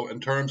 So, in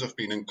terms of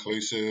being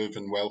inclusive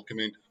and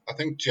welcoming, I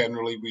think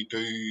generally we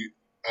do,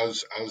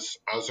 as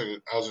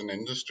an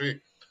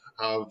industry,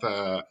 have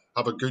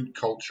a good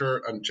culture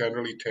and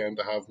generally tend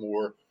to have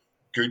more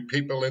good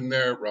people in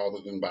there rather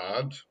than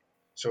bad.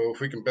 So, if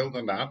we can build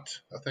on that,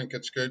 I think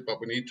it's good. But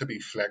we need to be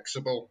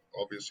flexible,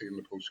 obviously, in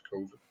the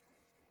post-COVID.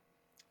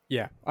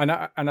 Yeah, and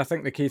I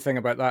think the key thing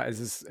about that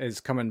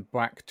is coming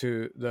back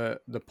to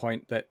the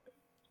point that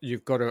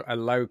you've got to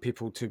allow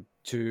people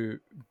to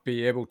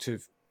be able to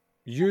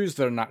use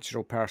their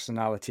natural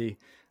personality,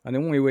 and the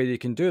only way you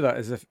can do that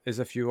is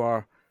if you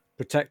are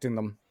protecting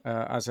them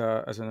as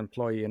an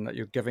employee, and that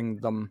you're giving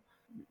them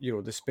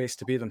the space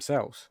to be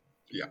themselves.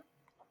 Yeah.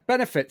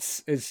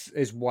 Benefits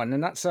is one,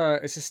 and it's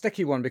a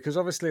sticky one, because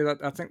obviously that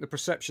I think the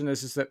perception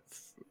is that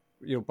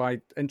by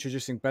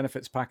introducing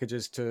benefits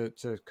packages to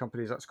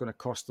companies, that's going to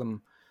cost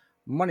them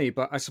money.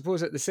 But I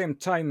suppose at the same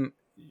time,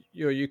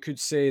 you could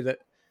say that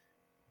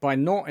by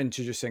not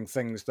introducing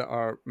things that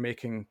are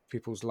making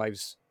people's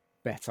lives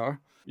better,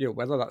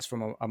 whether that's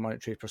from a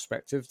monetary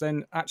perspective,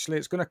 then actually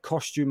it's going to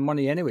cost you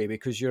money anyway,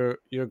 because you're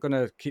going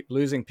to keep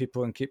losing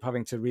people and keep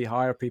having to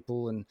rehire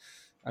people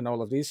and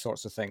all of these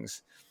sorts of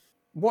things.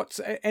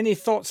 What's any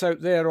thoughts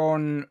out there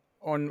on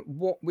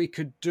what we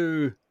could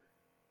do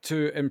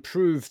to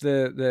improve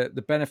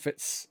the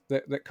benefits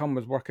that come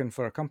with working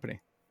for a company?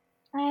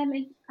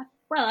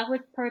 Well, I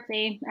would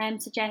probably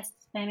suggest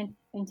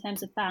in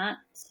terms of that,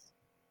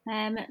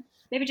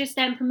 maybe just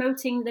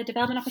promoting the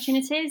development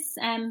opportunities,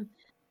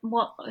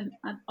 what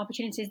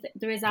opportunities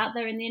there is out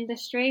there in the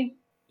industry.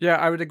 Yeah,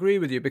 I would agree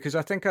with you, because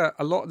I think a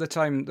lot of the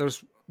time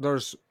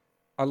there's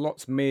a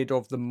lot's made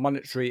of the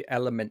monetary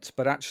element,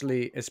 but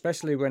actually,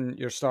 especially when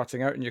you're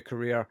starting out in your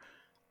career,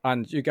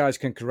 and you guys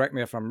can correct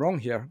me if I'm wrong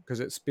here, because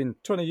it's been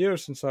 20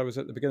 years since I was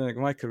at the beginning of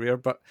my career,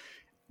 but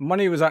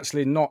money was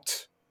actually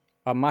not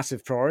a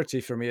massive priority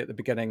for me at the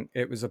beginning.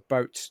 It was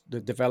about the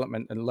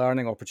development and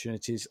learning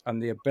opportunities and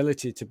the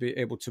ability to be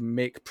able to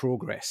make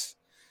progress.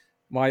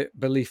 My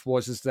belief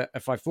is that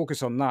if I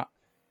focus on that,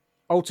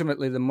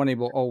 ultimately the money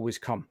will always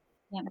come.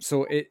 Yeah.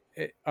 So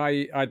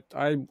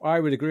I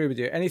would agree with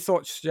you. Any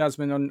thoughts,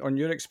 Jasmine, on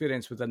your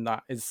experience within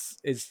that? Is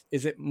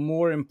it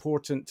more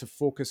important to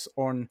focus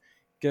on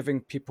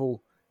giving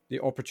people the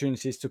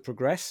opportunities to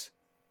progress?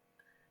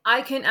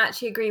 I couldn't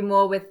actually agree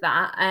more with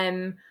that.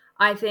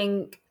 I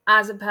think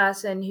as a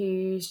person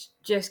who's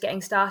just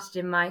getting started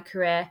in my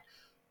career,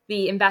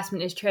 the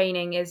investment in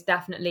training is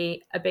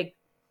definitely a big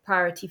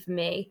priority for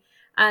me.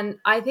 And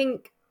I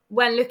think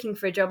when looking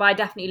for a job, I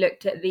definitely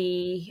looked at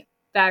the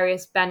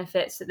various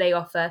benefits that they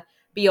offer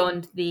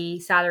beyond the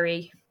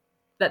salary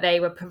that they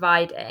were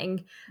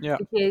providing. Yeah.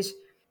 Because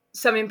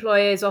some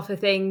employers offer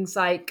things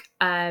like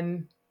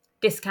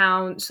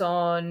discounts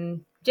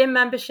on gym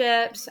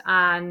memberships,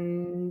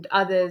 and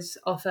others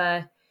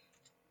offer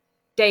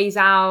days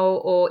out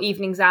or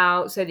evenings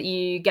out so that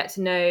you get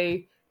to know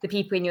the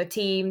people in your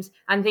teams,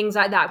 and things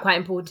like that are quite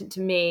important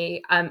to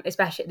me,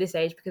 especially at this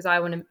age, because I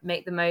want to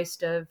make the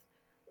most of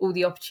all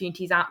the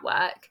opportunities at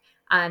work.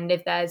 And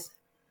if there's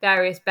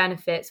various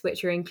benefits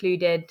which are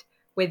included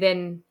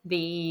within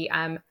the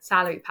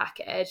salary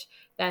package,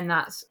 then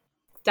that's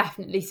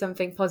definitely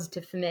something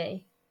positive for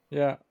me.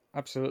 Yeah,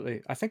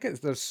 absolutely. I think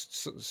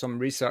there's some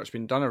research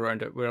been done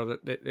around it where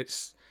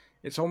it's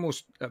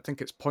almost, I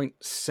think it's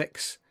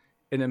 0.6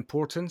 in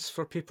importance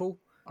for people.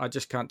 I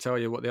just can't tell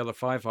you what the other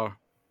 5 are,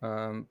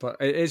 but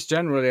it is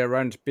generally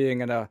around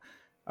being in a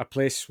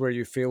place where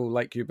you feel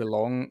like you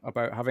belong,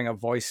 about having a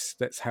voice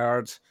that's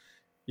heard,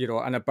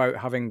 and about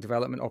having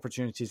development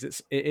opportunities.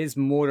 It is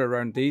more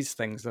around these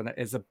things than it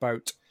is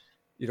about,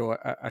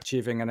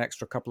 achieving an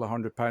extra couple of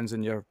 £100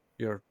 in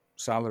your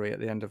salary at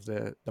the end of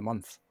the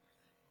month.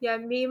 Yeah,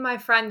 me and my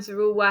friends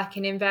are all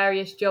working in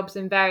various jobs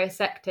in various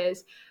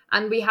sectors,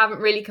 and we haven't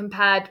really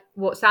compared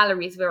what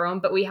salaries we're on,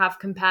 but we have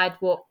compared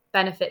what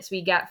benefits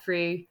we get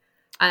through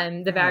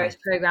the various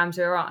programs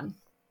we're on.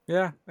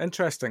 Yeah,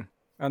 interesting.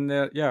 And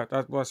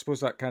I suppose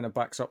that kind of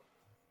backs up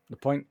the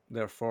point,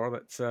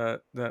 therefore,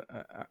 that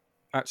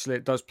actually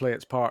it does play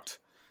its part,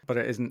 but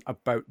it isn't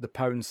about the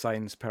pound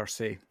signs per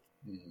se.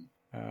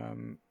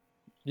 Mm-hmm.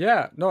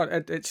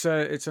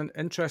 It's an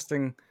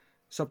interesting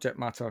subject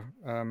matter,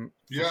 for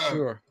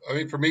sure. I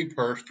mean, for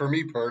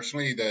me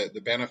personally,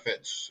 the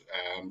benefits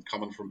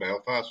coming from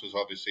Belfast was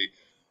obviously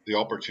the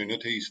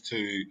opportunities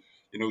to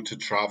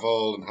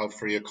travel and have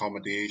free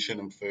accommodation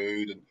and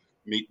food and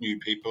meet new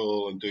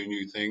people and do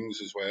new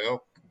things as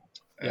well.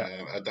 Yeah.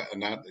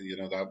 And that,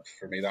 that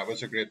for me, that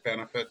was a great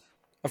benefit.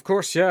 Of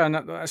course, yeah, and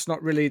that's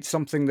not really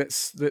something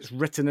that's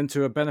written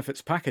into a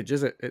benefits package,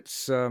 is it?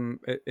 It's a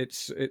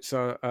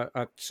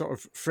sort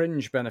of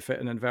fringe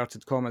benefit in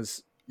inverted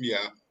commas.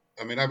 Yeah.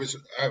 I mean, I was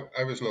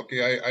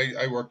lucky.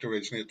 I worked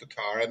originally at the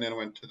Tara, and then I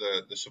went to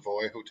the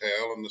Savoy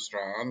Hotel on the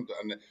Strand.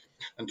 And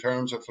in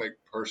terms of like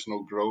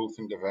personal growth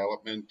and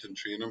development and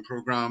training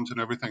programs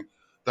and everything,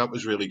 that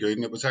was really good.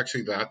 And it was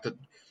actually that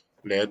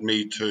led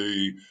me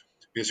to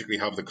basically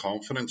have the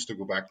confidence to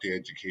go back to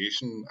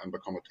education and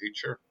become a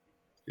teacher.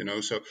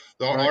 So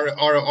Right.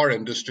 our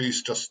industry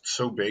is just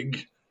so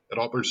big. It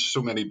offers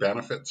so many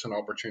benefits and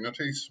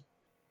opportunities.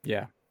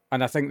 Yeah,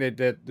 and I think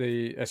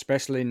the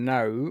especially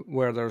now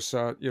where there's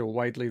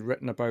widely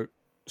written about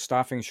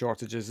staffing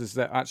shortages, is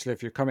that actually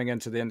if you're coming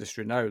into the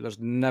industry now, there's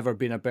never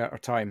been a better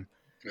time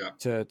Yeah.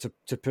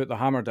 to put the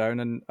hammer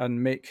down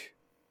and make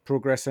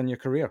progress in your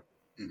career.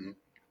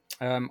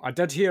 Mm-hmm. I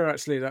did hear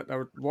actually that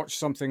I watched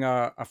something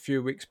a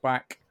few weeks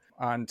back,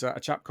 and a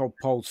chap called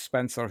Paul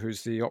Spencer,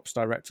 who's the ops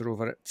director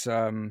over at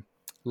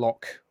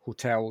Lock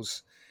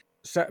Hotels,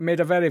 made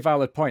a very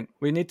valid point.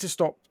 We need to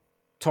stop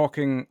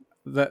talking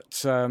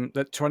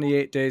that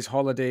 28 days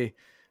holiday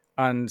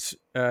and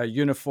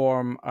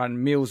uniform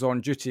and meals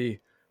on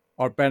duty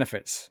are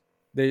benefits.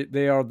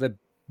 They are the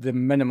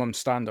minimum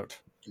standard.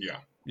 Yeah.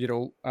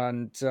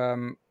 And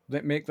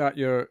that make that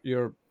your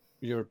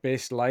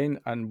baseline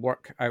and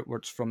work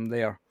outwards from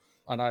there.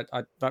 And I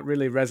that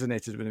really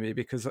resonated with me,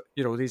 because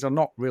these are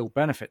not real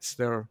benefits.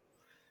 They're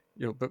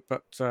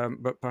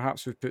but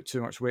perhaps we've put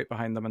too much weight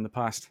behind them in the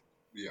past.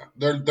 Yeah.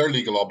 They're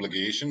legal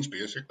obligations,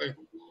 basically.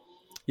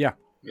 Yeah.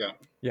 Yeah.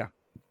 Yeah.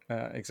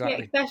 Exactly.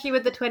 Yeah, especially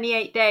with the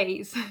 28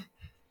 days.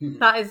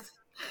 That is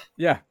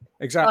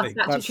exactly. a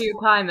statutory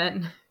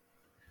requirement.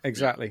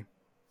 Exactly.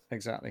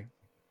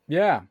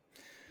 Yeah.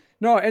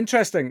 No,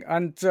 interesting.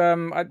 And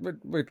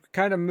we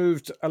kind of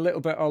moved a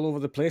little bit all over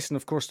the place. And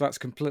of course, that's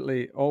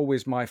completely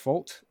always my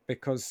fault,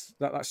 because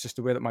that's just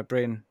the way that my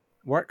brain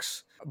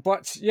works.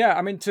 But yeah,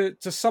 I mean, to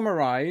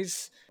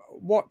summarize,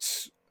 what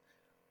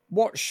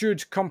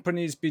should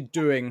companies be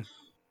doing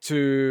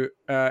to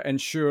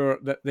ensure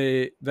that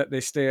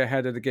they stay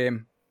ahead of the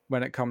game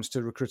when it comes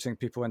to recruiting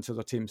people into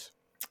their teams?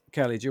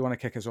 Kelly, do you want to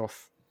kick us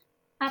off?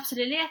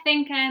 Absolutely. I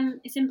think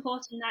it's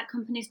important that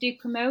companies do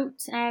promote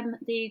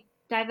the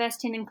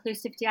diversity and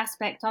inclusivity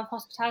aspect of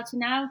hospitality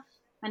now,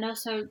 and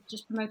also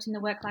just promoting the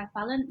work-life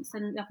balance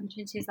and the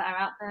opportunities that are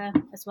out there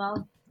as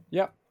well.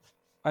 Yep.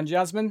 And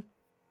Yasmin?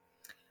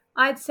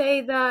 I'd say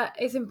that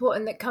it's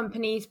important that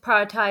companies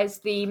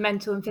prioritise the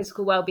mental and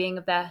physical well-being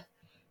of their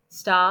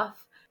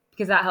staff,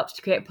 because that helps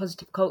to create a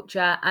positive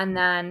culture. And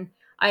then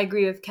I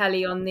agree with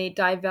Kelly on the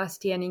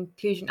diversity and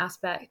inclusion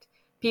aspect.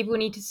 People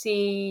need to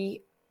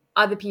see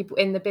other people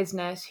in the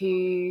business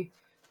who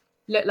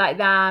look like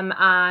them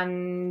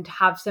and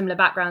have similar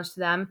backgrounds to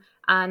them,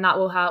 and that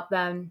will help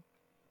them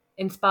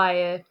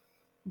inspire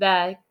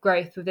their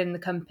growth within the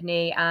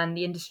company and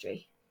the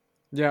industry.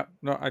 Yeah,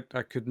 no,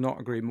 I could not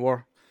agree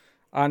more.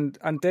 And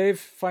Dave,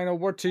 final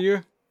word to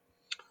you.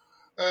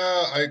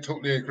 I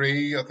totally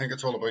agree. I think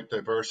it's all about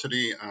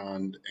diversity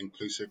and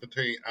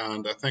inclusivity.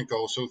 And I think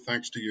also,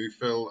 thanks to you,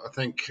 Phil, I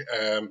think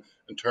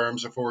in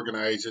terms of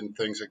organising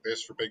things like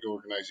this for big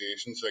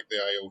organisations like the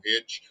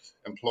IOH,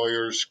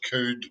 employers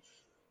could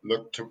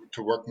look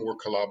to work more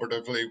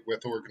collaboratively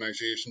with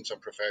organisations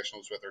and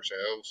professionals with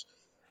ourselves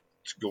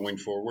going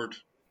forward.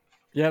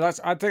 Yeah,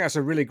 I think that's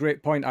a really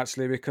great point,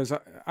 actually, because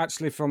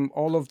actually from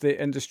all of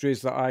the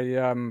industries that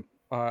I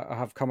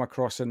have come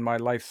across in my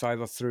life,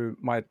 either through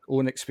my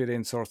own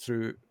experience or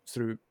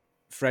through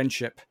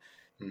friendship,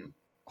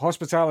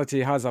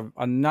 hospitality has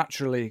a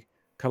naturally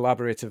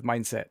collaborative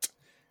mindset.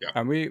 Yeah.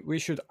 And we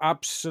should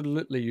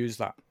absolutely use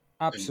that.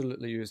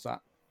 Use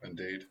that.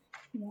 Indeed.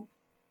 Yeah.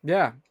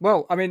 Yeah.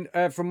 Well, I mean,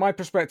 from my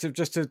perspective,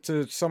 just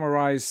to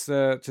summarize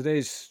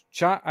today's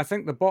chat, I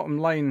think the bottom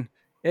line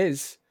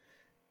is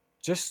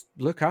just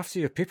look after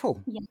your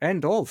people. Yeah.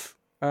 End of.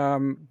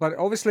 But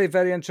obviously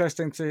very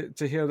interesting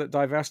to hear that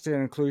diversity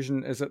and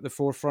inclusion is at the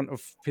forefront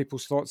of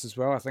people's thoughts as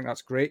well. I think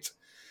that's great.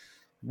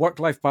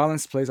 Work-life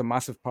balance plays a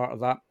massive part of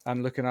that,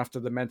 and looking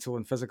after the mental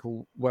and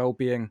physical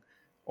well-being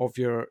of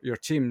your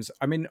teams.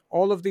 I mean,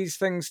 all of these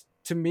things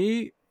to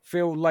me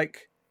feel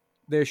like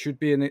they should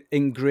be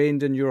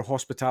ingrained in your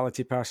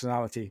hospitality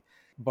personality.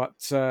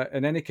 But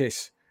in any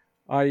case,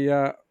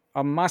 a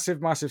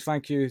massive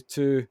thank you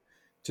to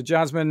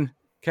Jasmine,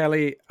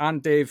 Kelly,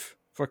 and Dave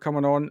for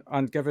coming on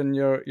and giving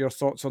your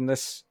thoughts on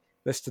this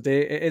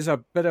today. It is a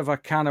bit of a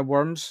can of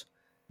worms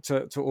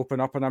to open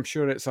up, and I'm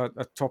sure it's a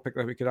topic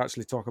that we could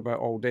actually talk about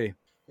all day.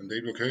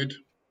 Indeed, we could.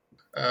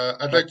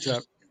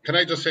 Can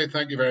I just say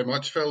thank you very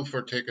much, Phil,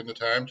 for taking the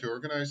time to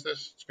organise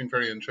this? It's been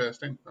very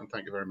interesting, and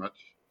thank you very much.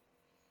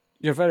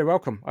 You're very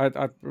welcome.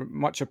 I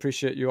much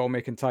appreciate you all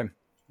making time.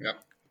 Yeah.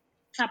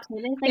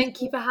 Absolutely.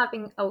 Thank you for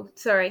having... Oh,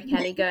 sorry,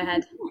 Kelly, go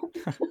ahead.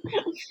 Absolutely.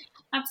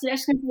 I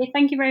was going to say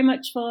thank you very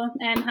much for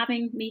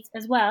having me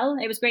as well.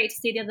 It was great to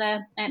see the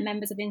other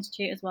members of the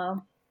Institute as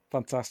well.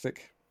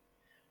 Fantastic.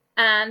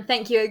 And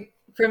thank you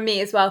from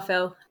me as well,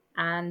 Phil.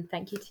 And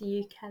thank you to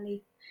you,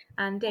 Kelly.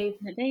 and Dave.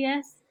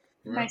 Yes.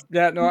 Yeah.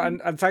 Yeah, no,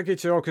 and thank you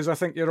to you all, because I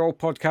think you're all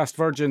podcast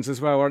virgins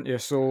as well, aren't you?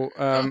 So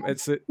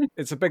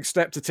it's a big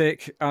step to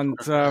take, and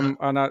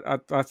I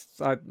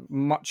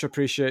much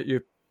appreciate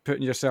you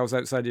putting yourselves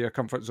outside of your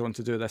comfort zone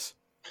to do this.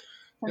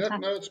 Yeah,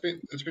 no, it's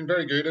been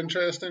very good,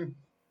 interesting.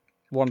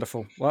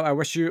 Wonderful. Well, I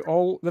wish you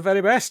all the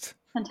very best.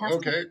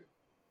 Fantastic. Okay.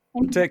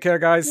 Take care,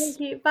 guys. Thank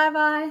you.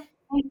 Bye-bye.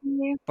 Thank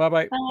you.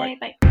 Bye-bye. Bye.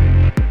 Bye.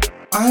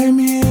 I'm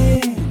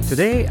in.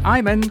 Today,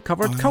 I'm In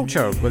covered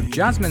culture with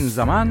Jasmine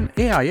Zaman,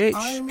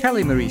 AIH,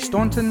 Kelly Marie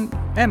Staunton,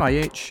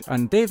 MIH,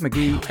 and Dave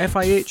McGee,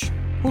 FIH,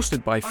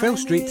 hosted by Phil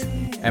Street,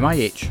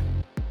 MIH.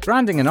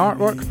 Branding and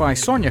artwork by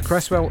Sonia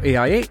Cresswell,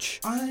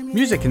 AIH.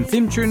 Music and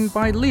theme tune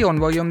by Leon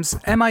Williams,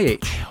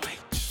 MIH.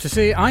 To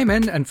say I'm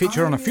in and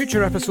feature on a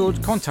future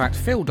episode, contact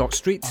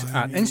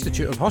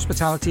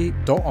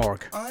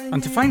phil.street@instituteofhospitality.org.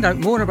 And to find out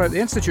more about the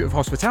Institute of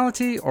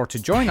Hospitality or to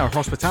join our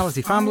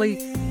hospitality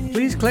family,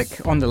 please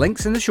click on the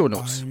links in the show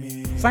notes.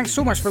 Thanks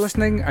so much for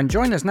listening, and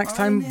join us next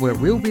time where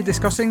we'll be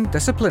discussing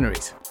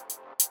disciplinaries.